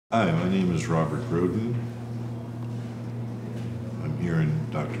Hi, my name is Robert Roden. I'm here in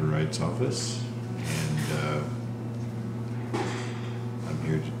Dr. Wright's office, and I'm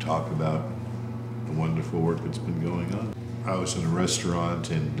here to talk about the wonderful work that's been going on. I was in a restaurant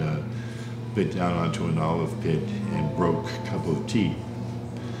and bit down onto an olive pit and broke a couple of teeth.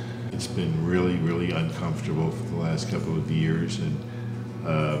 It's been really uncomfortable for the last couple of years, and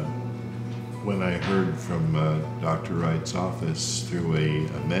when I heard from Dr. Wright's office through a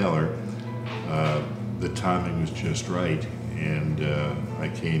mailer, the timing was just right, and I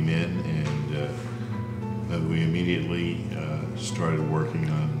came in and we immediately started working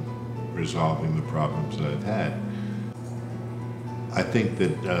on resolving the problems that I've had. I think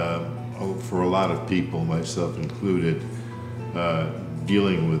that for a lot of people, myself included,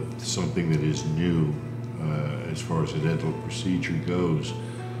 dealing with something that is new as far as a dental procedure goes,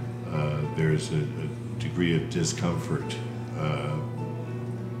 there's a degree of discomfort.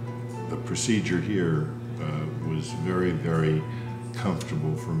 The procedure here was very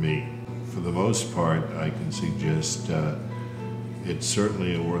comfortable for me. For the most part, I can suggest it's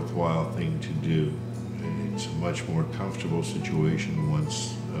certainly a worthwhile thing to do. It's a much more comfortable situation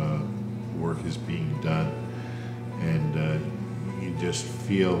once work is being done, and you just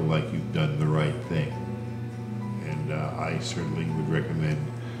feel like you've done the right thing. And I certainly would recommend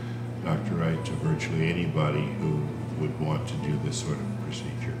Dr. Wright to virtually anybody who would want to do this sort of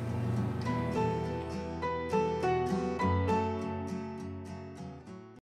procedure.